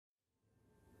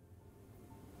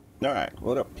Alright,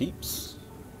 what up peeps?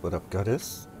 What up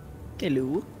goddess?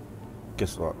 Hello.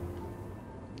 Guess what?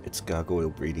 It's gargoyle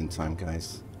breeding time,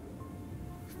 guys.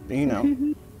 You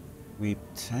know, we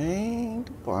tamed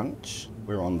a bunch.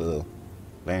 We're on the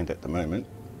land at the moment.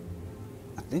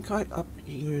 I think I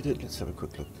uploaded, let's have a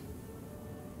quick look.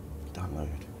 Download.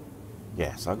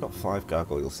 Yes, I've got 5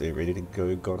 gargoyles here ready to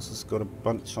go. Goddess has got a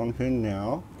bunch on her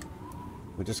now.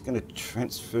 We're just going to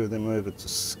transfer them over to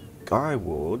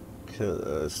Skyward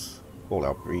because all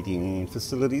our breeding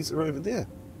facilities are over there.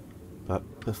 But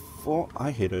before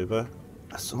I head over,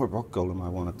 I saw a rock golem I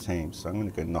want to tame, so I'm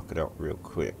going to go knock it out real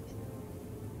quick.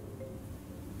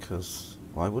 Because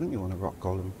why wouldn't you want a rock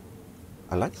golem?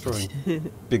 I like throwing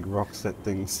big rocks at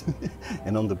things.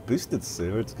 And on the boosted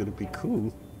server, it's going to be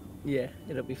cool. Yeah,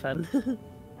 it'll be fun.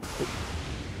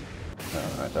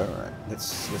 Alright.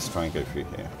 Let's try and go through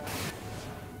here.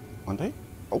 One day?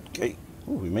 Okay.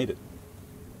 Oh, we made it.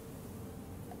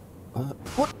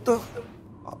 What the?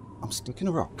 Oh, I'm stuck in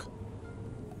a rock.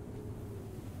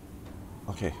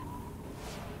 Okay.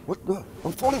 What the?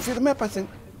 I'm falling through the map, I think.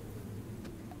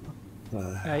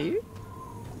 Are you?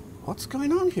 What's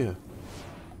going on here?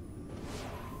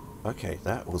 Okay,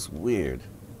 that was weird.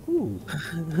 Ooh.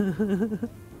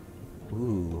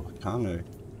 Ooh, I can't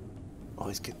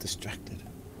always get distracted.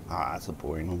 Ah, that's a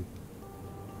boring one.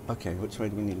 Okay, which way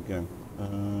do we need to go?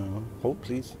 Hold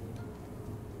please.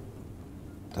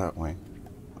 That way.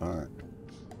 Alright.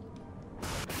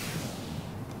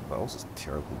 That was a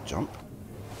terrible jump.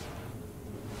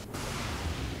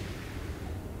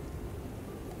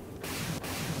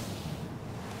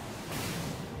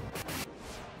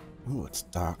 Oh, it's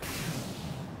dark.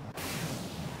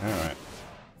 Alright.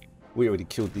 We already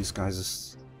killed these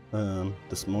guys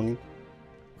this morning.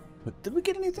 But did we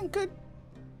get anything good?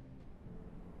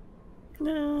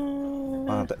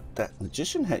 No. That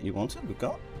magician hat you wanted, we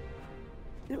got.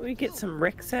 Didn't we get some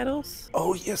wreck saddles?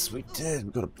 Oh yes, we did.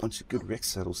 We got a bunch of good wreck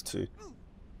saddles too.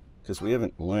 Because we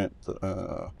haven't learnt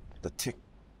the tech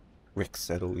wreck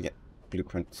saddle yet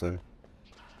blueprint, so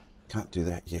can't do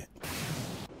that yet.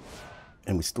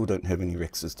 And we still don't have any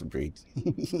Rexes to breed.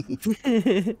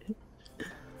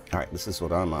 Alright, this is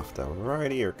what I'm after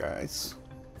right here, guys.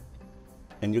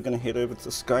 And you're gonna head over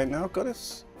to Sky now,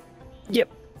 Goddess?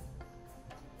 Yep.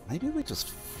 Maybe we just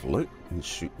float and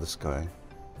shoot this guy.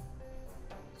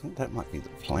 I think that might be the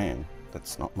plan.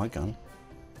 That's not my gun.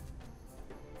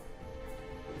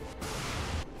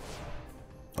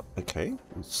 Oh, okay,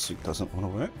 the suit doesn't want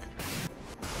to work.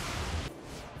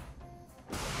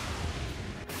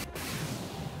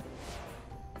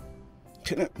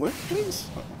 Can it work, please?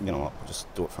 Oh, you know what, I'll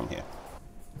just do it from here.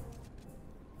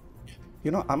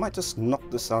 You know, I might just knock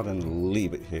this out and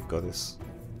leave it here, Goddess.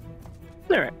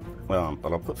 Alright. Well,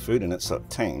 but I'll put food in it so it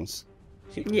tames.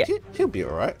 He'll be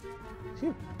alright.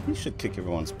 He should kick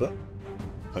everyone's butt.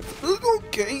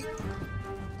 Okay.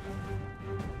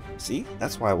 See,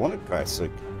 that's why I wanted guys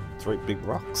to throw big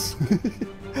rocks.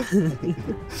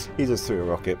 He just threw a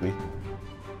rock at me.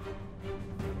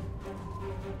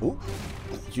 Ooh,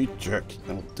 you jerk.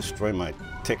 That'll destroy my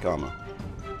tech armor.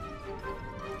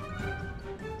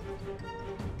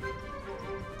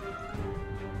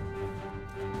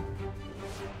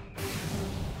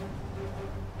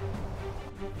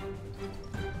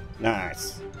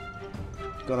 Nice.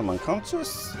 Got him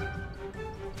unconscious.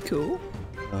 Cool.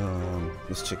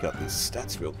 Let's check out these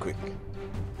stats real quick.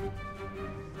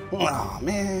 Oh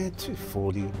man,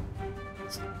 240.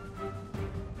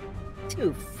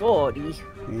 240.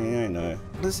 Yeah, I know.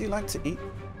 What does he like to eat?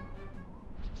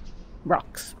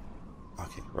 Rocks.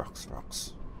 Okay, rocks.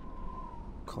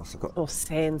 Of course, I got. Or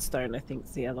sandstone, I think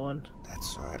is the other one.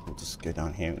 That's right. We'll just go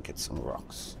down here and get some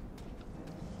rocks.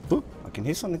 Ooh, I can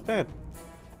hear something bad.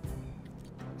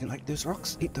 You like those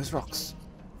rocks? Eat those rocks.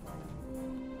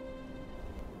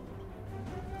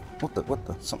 What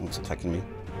the? Something's attacking me.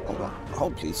 Hold on.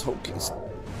 Hold please.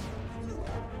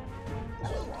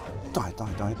 Die.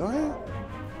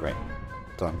 Great.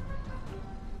 Done.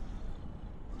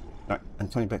 Alright,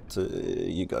 and turning back to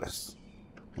you Goddess.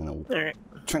 And I'll Alright.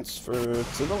 transfer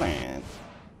to the land.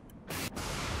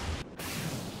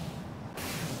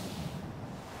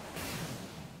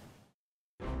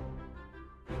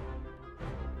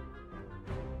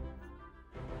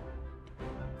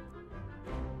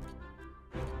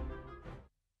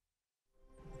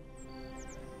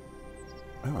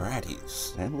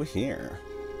 Alrighties, and we're here.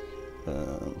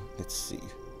 Let's see.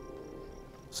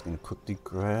 Just gonna quickly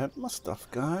grab my stuff,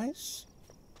 guys.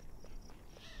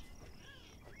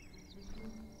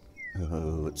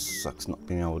 Oh, it sucks not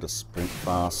being able to sprint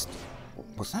fast. What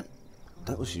was that?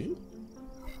 That was you?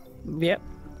 Yep.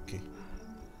 Okay.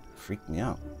 Freaked me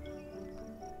out.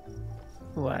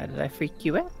 Why did I freak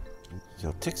you out?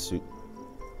 Your tech suit.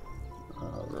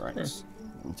 Alright.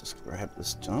 Let me just grab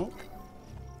this junk.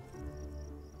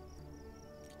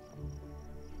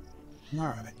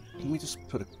 Alright. Can we just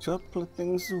put a couple of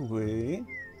things away?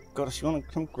 Goddess, you want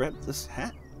to come grab this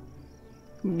hat?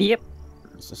 Yep.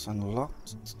 Is this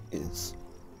unlocked? It is.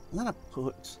 I'm gonna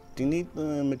put... Do you need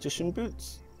the magician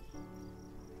boots?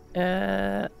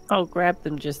 I'll grab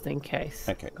them just in case.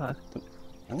 Okay. I'm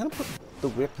gonna put the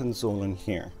weapons all in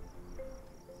here.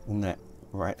 In that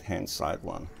right-hand side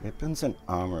one. Weapons and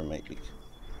armor, maybe.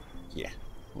 Yeah,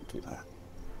 we'll do that.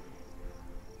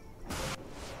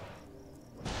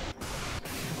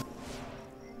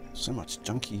 So much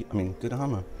junky, good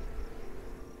armor.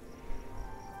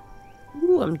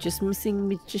 Ooh, I'm just missing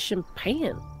magician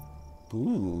pants.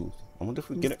 Ooh, I wonder if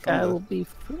we get it Guy from will the be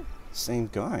full. same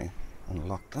guy.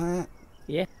 Unlock that.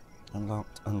 Yeah.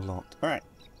 Unlocked. Alright.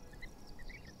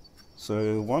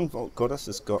 So one Vault Goddess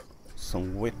has got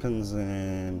some weapons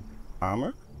and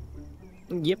armor.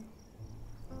 Yep.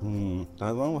 The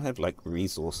other one will have like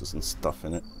resources and stuff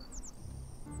in it.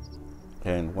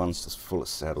 And one's just full of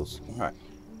saddles. Alright.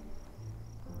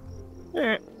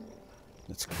 Alright.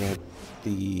 Let's grab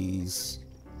these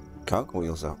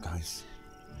gargoyles out, guys.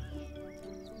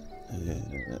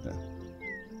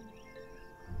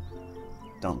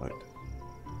 Download.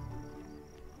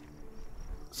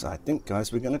 So I think,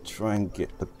 guys, we're going to try and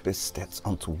get the best stats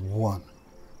onto one.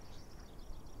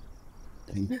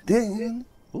 And then...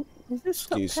 Ooh, Is this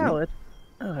not excuse me. powered?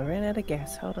 Oh, I ran out of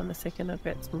gas. Hold on a second, I've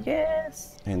got some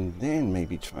gas. And then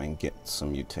maybe try and get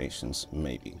some mutations,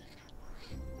 maybe.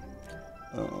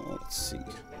 Let's see.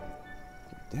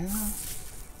 Get down.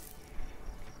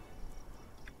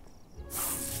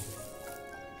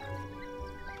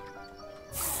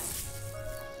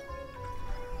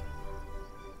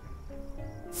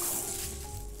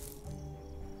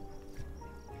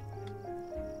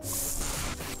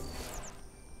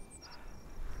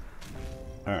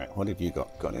 Alright, what have you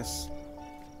got, Goddess?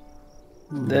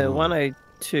 The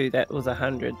 102, that was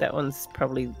 100. That one's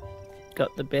probably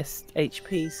got the best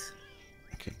HPs.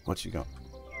 Okay, what you got?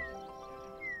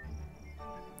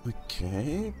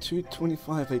 Okay,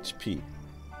 225 HP.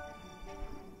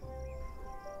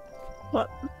 What?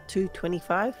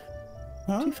 225?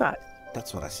 Huh? 25.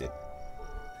 That's what I said.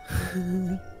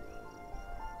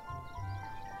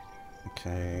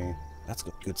 Okay, that's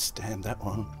got good stand, that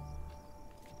one.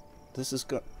 This has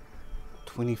got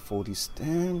 2040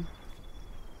 stand.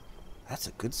 That's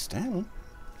a good stand.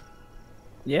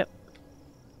 Yep.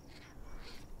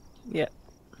 Yep.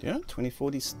 Yeah,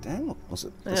 2040 stand. What was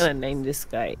it? I'm gonna name this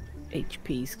guy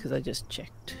HPs because I just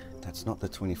checked. That's not the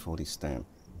 2040 stand.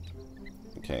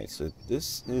 Okay, so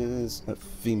this is a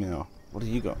female. What do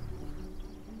you got?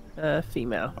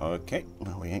 Female. Okay,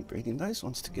 well, we ain't breeding those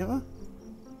ones together.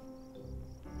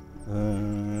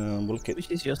 We'll look at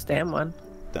Which is your stam one?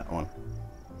 that one.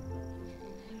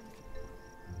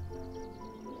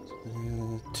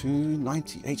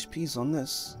 290 HPs on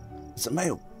this. It's a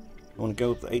male. You want to go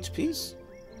with the HPs?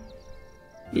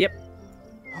 Yep.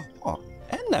 Oh,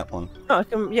 and that one. Oh, I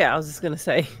can, yeah, I was just gonna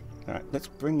say. Alright, let's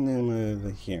bring them over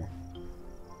here.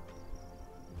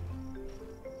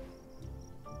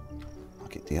 I'll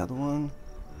get the other one.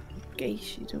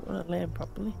 Geesh, you don't want to land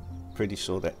properly. Pretty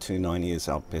sure that 290 is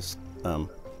our best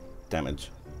damage.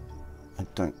 I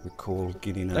don't recall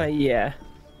getting Yeah.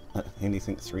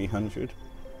 anything 300.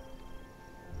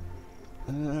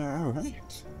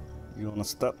 Alright. You want to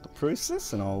start the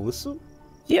process and I'll whistle?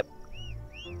 Yep.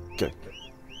 Go.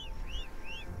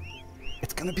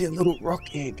 It's gonna be a little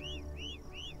rock egg.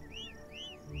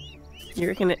 You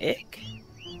reckon an egg?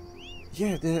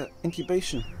 Yeah, the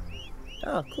incubation.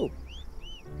 Oh, cool.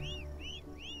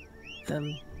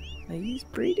 Are you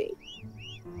breeding?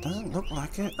 Doesn't look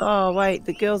like it. Oh, wait,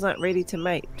 the girls aren't ready to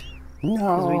mate.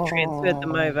 No. we transferred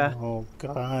them over. Oh,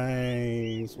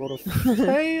 guys, what a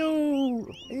fail!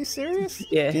 Are you serious?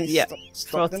 Yeah, Can you yeah. Stop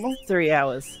For them all? 3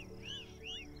 hours.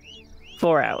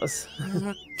 4 hours.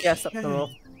 Yeah, stop them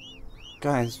all.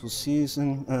 Guys, we'll see you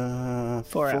in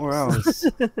 4 4 hours.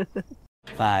 hours.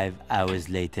 5 hours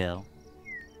later.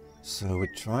 So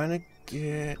we're trying to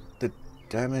get the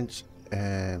damage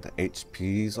and the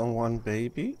HPs on one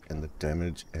baby, and the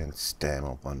damage and stam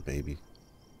on one baby.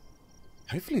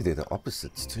 Hopefully they're the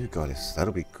opposites too, guys.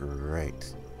 That'll be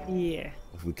great. Yeah.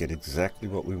 If we get exactly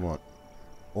what we want.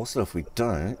 Also, if we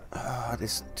don't,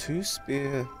 there's 2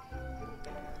 spare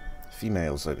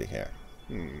females over here.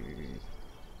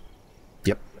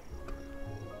 Yep.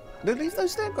 No, leave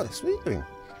those there, guys. What are you doing?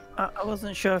 I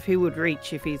wasn't sure if he would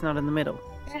reach if he's not in the middle.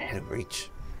 Yeah, reach.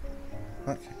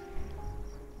 Okay.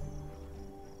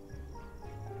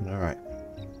 Alright.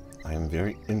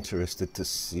 very interested to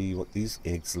see what these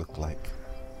eggs look like.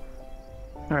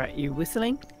 Alright, you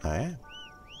whistling? I am.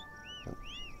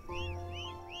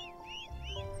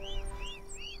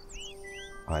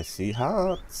 I see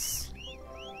hearts.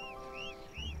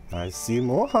 I see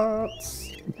more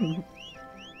hearts.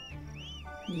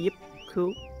 Yep,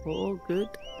 cool. All good.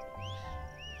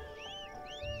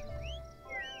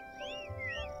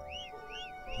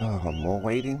 Oh, more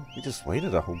waiting? We just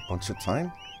waited a whole bunch of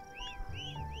time.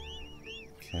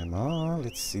 Come on,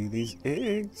 let's see these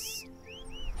eggs.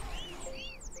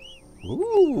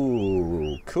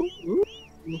 Ooh, cool. Ooh.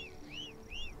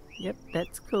 Yep,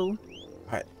 that's cool.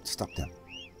 Alright, stop them.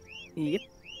 Yep.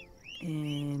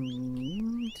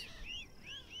 And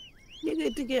you're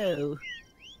good to go.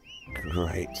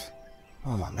 Great.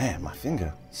 Oh man, my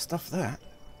finger. Stuff that.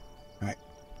 Alright,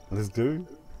 let's go.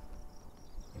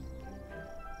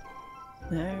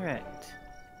 Alright.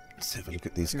 Let's have a look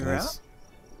at these Drop. guys.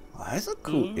 Oh, those are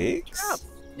cool And eggs. drop.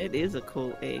 It is a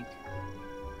cool egg.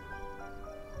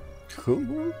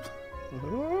 Cool.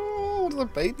 Oh, what the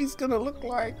baby's gonna look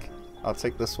like. I'll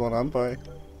take this one on by.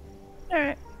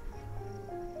 Alright.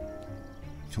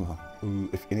 Come on. Ooh,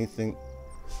 if anything.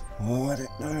 Oh, I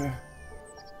don't know.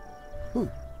 Ooh,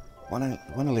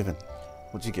 111.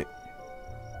 What'd you get?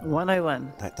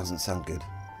 101. That doesn't sound good.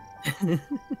 They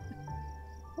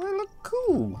look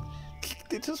cool.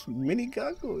 They're just mini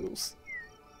gargoyles.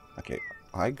 Okay,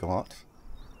 I got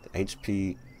the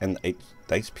HP and the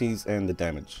HPs and the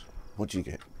damage. What'd you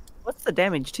get? What's the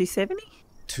damage? 270?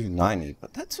 290,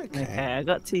 but that's okay. Okay, I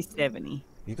got 270.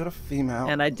 You got a female.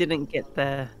 And I didn't get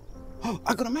the... Oh,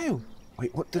 I got a male.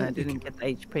 Wait, what did I didn't get the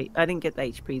HP. I didn't get the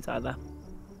HPs either.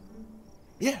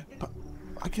 Yeah, but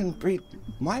I can breed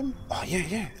mine. Oh,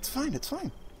 yeah, it's fine, it's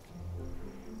fine.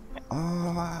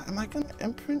 Am I gonna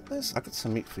imprint this? I got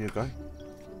some meat for you, guy.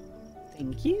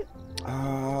 Thank you.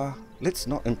 Let's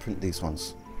not imprint these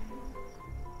ones.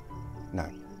 No,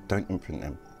 don't imprint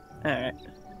them. Alright.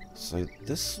 So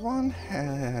this one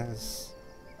has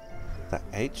the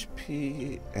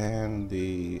HP and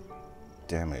the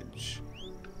damage.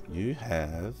 You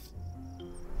have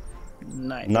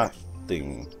No.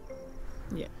 nothing.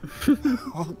 Yeah.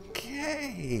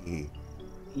 Okay.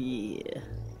 Yeah.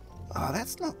 Oh,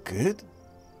 that's not good.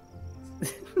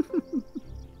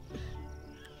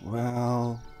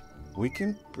 Well, we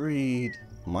can breed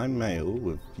my male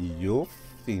with your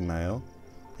female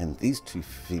and these two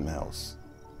females.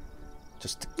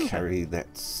 Just to carry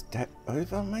that stat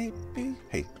over, maybe?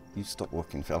 Hey, you stop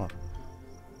walking, fella.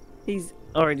 He's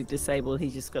already disabled.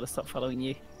 He's just got to stop following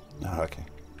you. Oh, okay.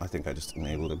 I think I just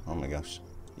enabled him. Oh my gosh.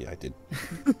 Yeah, I did.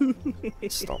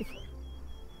 Stop.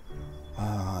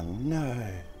 Oh, no.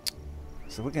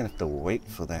 So we're going to have to wait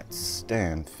for that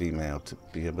stand female to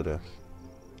be able to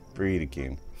breed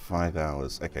again. 5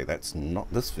 hours. Okay, that's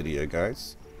not this video,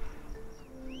 guys.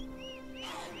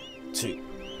 2.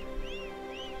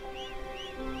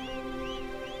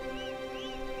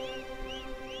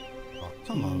 Oh,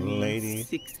 come on, lady.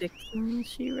 6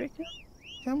 seconds, you reckon?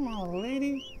 Come on,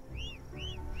 lady.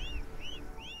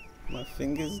 My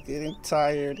finger's getting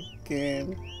tired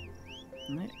again.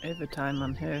 No overtime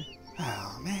on her.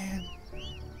 Oh, man.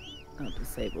 I'll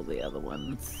disable the other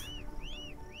ones.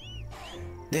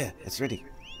 There, it's ready.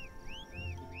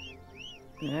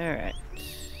 Alright.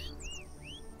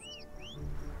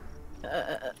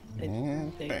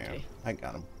 And bam. Okay. I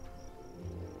got him.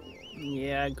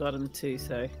 Yeah, I got him too,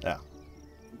 so. Yeah.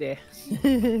 There.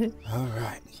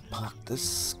 Alright, park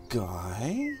this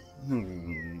guy.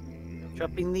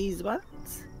 Dropping these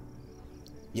ones?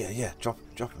 Yeah, drop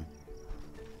him.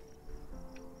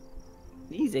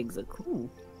 These eggs are cool.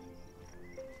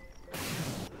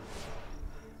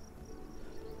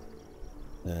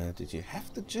 Did you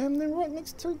have to jam them right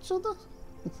next to each other?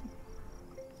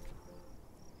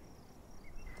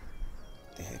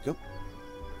 There you go.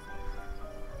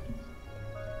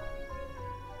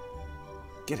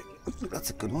 Get it. Ooh, that's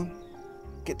a good one.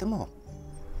 Get them all.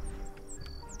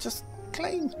 Just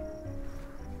claim.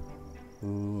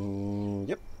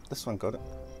 Yep, this one got it.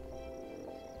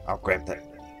 I'll grab that.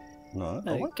 No,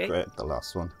 I won't Okay. grab the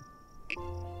last one.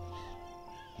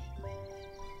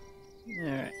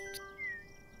 Alright.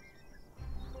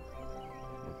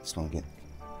 This one again.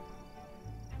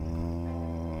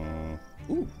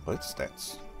 Ooh, both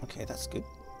stats. Okay, that's good.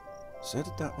 So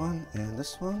did that one and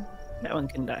this one. That one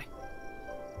can die.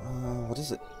 What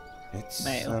is it? It's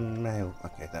Male. a male.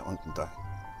 Okay, that one can die.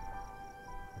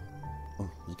 Oh,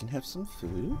 you can have some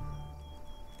food.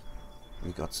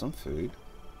 We got some food.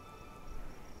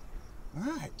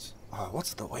 Right. Oh,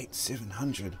 what's the weight?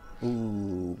 700.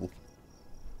 Ooh.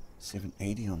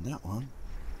 780 on that one.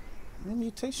 Any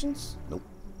mutations? Nope.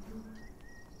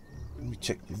 Let me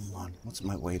check one. What's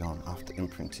my weight on after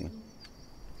imprinting?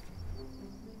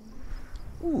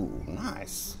 Ooh,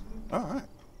 nice. Alright.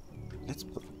 Let's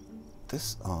put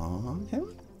this on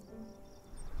him.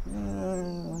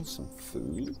 Some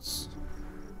foods.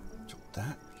 Drop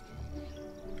that.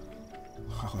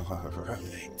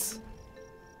 Alright.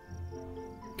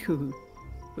 Cool.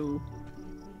 Cool.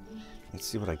 Let's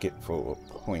see what I get for a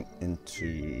point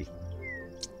into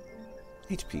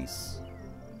HPs.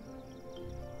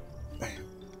 Bam.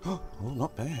 Oh,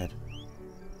 not bad.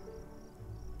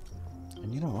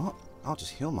 And you know what? I'll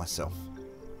just heal myself.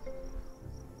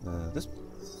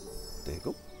 There you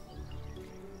go.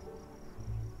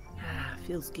 Ah,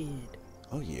 feels good.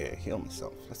 Oh yeah, heal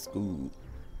myself. Let's go.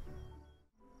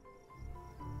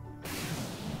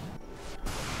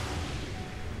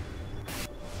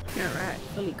 Alright,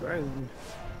 fully grown.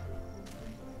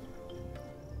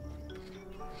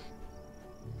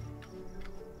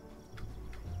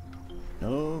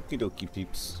 Okie dokie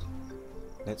peeps.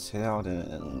 Let's head out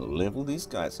and level these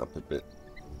guys up a bit.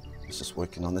 It's just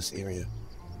working on this area.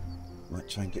 Might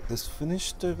try and get this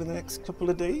finished over the next couple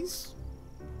of days.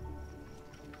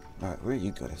 Alright, where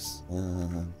you guys?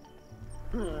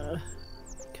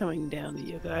 Coming down to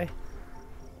you, guy.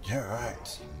 Yeah,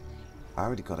 right. I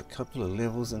already got a couple of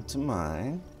levels into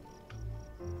mine.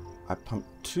 I pumped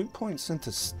 2 points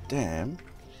into STAM.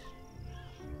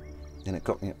 And it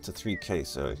got me up to 3k,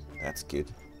 so that's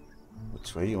good.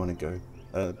 Which way you want to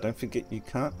go? Don't forget you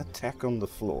can't attack on the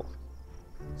floor.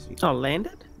 So Oh,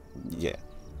 landed? yeah.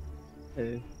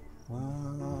 Oh.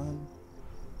 One.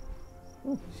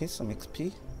 Oh, here's some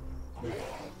XP.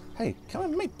 Hey, come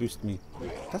and mate boost me.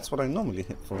 That's what I normally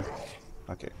hit for.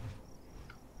 Okay.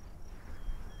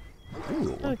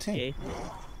 Ooh, 110. Okay.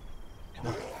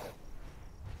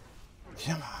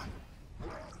 Come on.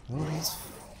 Oh, he's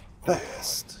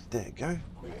fast. There you go.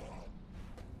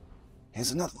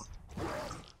 Here's another one.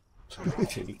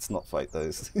 Let's not fight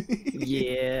those.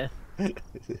 Yeah.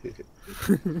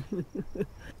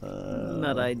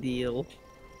 Not ideal.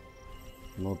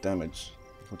 More damage.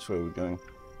 Which way are we going?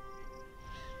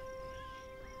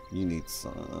 You need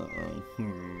some...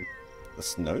 A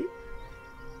snow?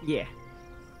 Yeah.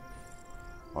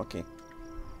 Okay.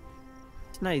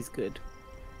 Snow's good.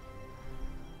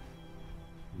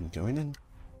 I'm going in.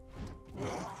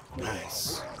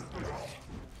 Nice.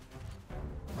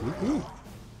 Woohoo!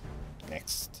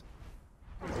 Next.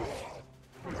 A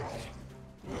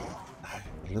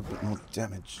little bit more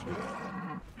damage.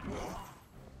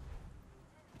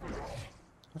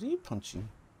 What are you punching?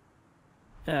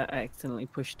 I accidentally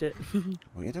pushed it.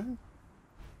 Weirdo?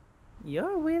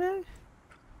 You're a weirdo?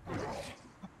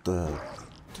 The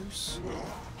deuce.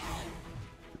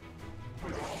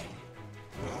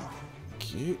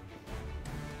 Cute.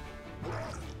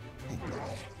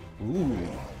 Ooh.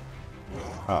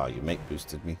 Ah, you mate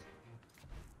boosted me.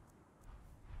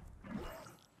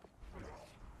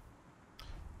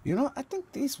 You know, I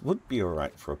think these would be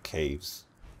alright for caves.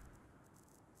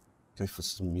 Go for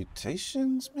some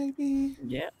mutations, maybe?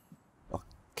 Yeah. Or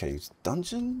caves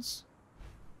dungeons?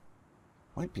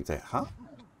 Might be there, huh?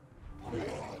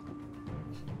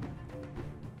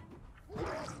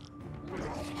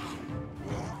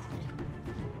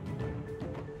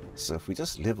 So if we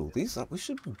just level these up, we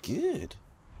should be good.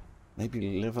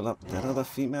 Maybe level up that other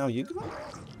female you got?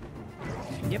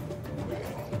 Yep.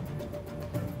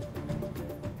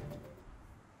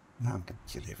 Now I'm gonna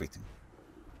kill everything.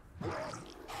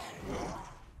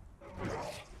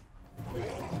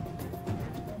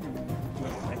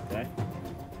 That guy.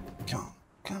 Come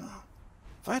on.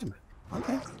 Fight him.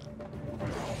 Okay.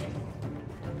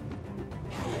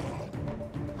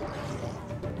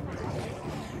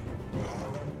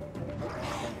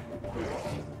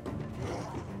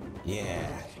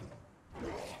 Yeah.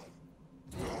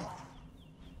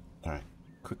 Alright.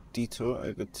 Quick detour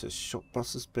over to Short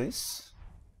Boss's base.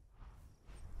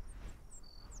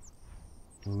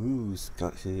 Ooh, he's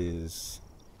got his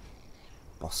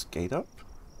boss gate up.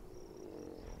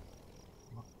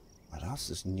 What else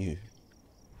is new?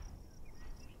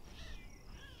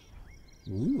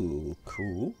 Ooh,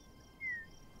 cool.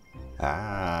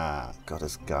 Ah, got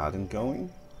his garden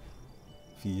going.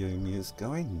 Fiomia's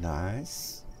going.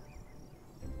 Nice.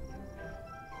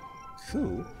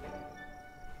 Cool.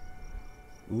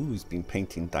 Ooh, he's been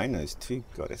painting dinos too,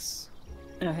 goddess.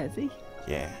 Oh, has he?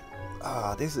 Yeah.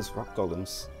 Ah, there's his rock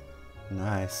golems.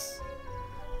 Nice.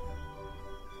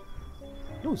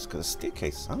 Oh, it's got a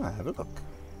staircase. Ah, have a look.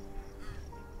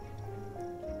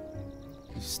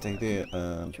 You stay there,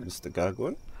 Mr.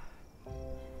 Gargoyle.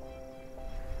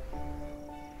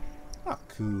 Ah,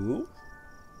 cool.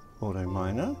 Auto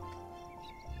miner.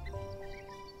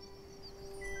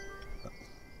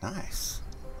 Nice.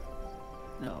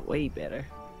 No, way better.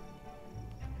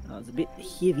 That was a bit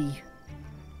heavy.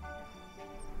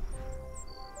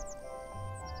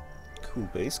 Cool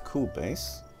base, cool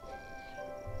base.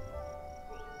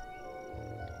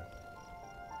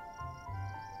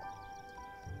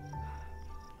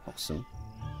 Awesome.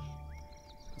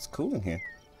 It's cool in here.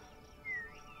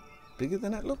 Bigger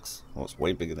than it looks? Well, it's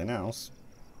way bigger than ours.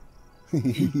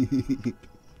 Then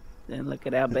look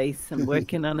at our base. I'm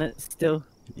working on it still.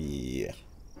 Yeah.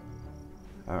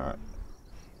 Alright.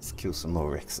 Let's kill some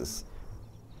more Rexes.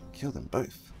 Kill them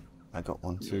both. I got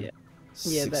one too. Yeah.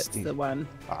 Yeah, that's the one.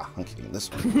 Ah, I'm killing this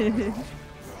one.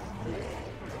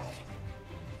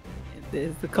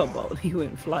 There's the kobold. He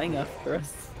went flying after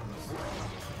us.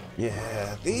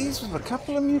 Yeah, these with a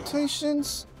couple of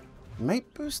mutations,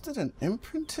 mate boosted and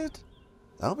imprinted,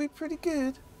 they'll be pretty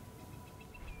good.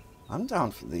 I'm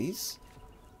down for these.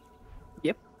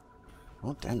 Yep.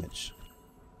 More damage.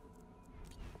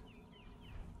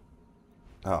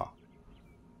 Oh.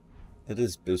 It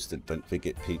is boosted, don't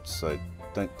forget peeps, so I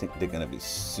don't think they're going to be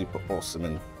super awesome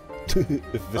and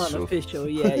official. Unofficial,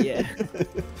 yeah.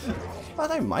 But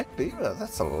they might be, but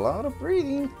that's a lot of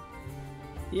breeding.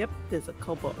 Yep, there's a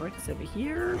Cobalt Rex over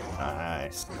here.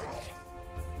 Nice.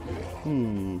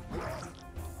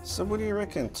 So what do you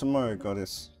reckon tomorrow,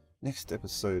 Goddess? Next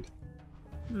episode?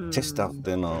 Test out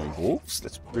them wolves?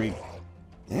 Let's breed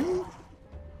them?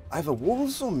 Either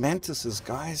wolves or mantises,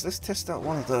 guys. Let's test out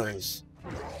one of those.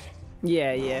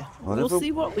 Yeah. Whatever. We'll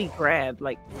see what we grab,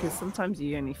 like, because sometimes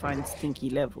you only find stinky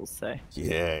levels, so.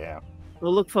 Yeah.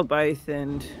 We'll look for both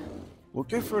and... We'll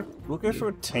go for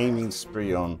a taming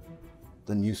spree on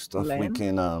the new stuff we Land?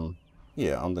 can, on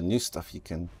the new stuff you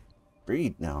can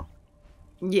breed now.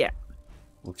 Yeah.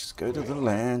 We'll just go to the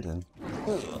land and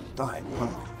die,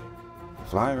 punk.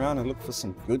 Fly around and look for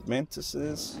some good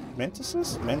mantises.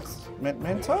 Mantises?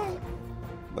 Manti?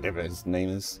 Whatever his name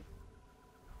is.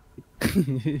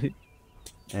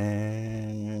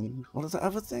 And what are the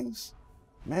other things?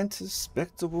 Mantis,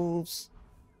 spectre wolves,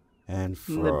 and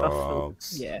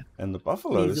frogs. Yeah. And the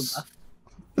buffaloes.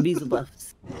 These are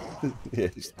buffs. Yeah,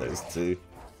 just those two.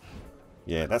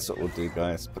 Yeah, that's what we'll do,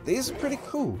 guys. But these are pretty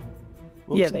cool.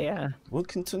 They are. We'll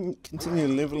continue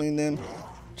leveling them,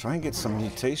 try and get some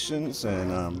mutations,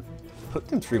 and put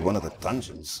them through one of the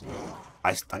dungeons.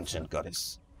 Ice Dungeon,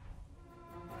 Goddess.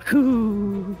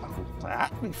 Ooh.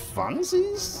 That'd be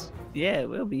funsies. Yeah, it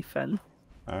will be fun.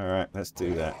 Alright, let's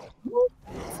do that.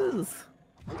 This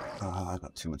I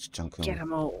got too much junk on. Get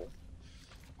them all.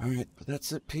 Alright, but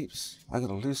that's it, peeps. I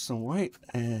gotta lose some weight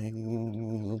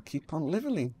and we'll keep on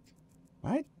leveling.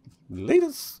 Right?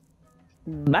 Laters.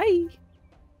 Bye.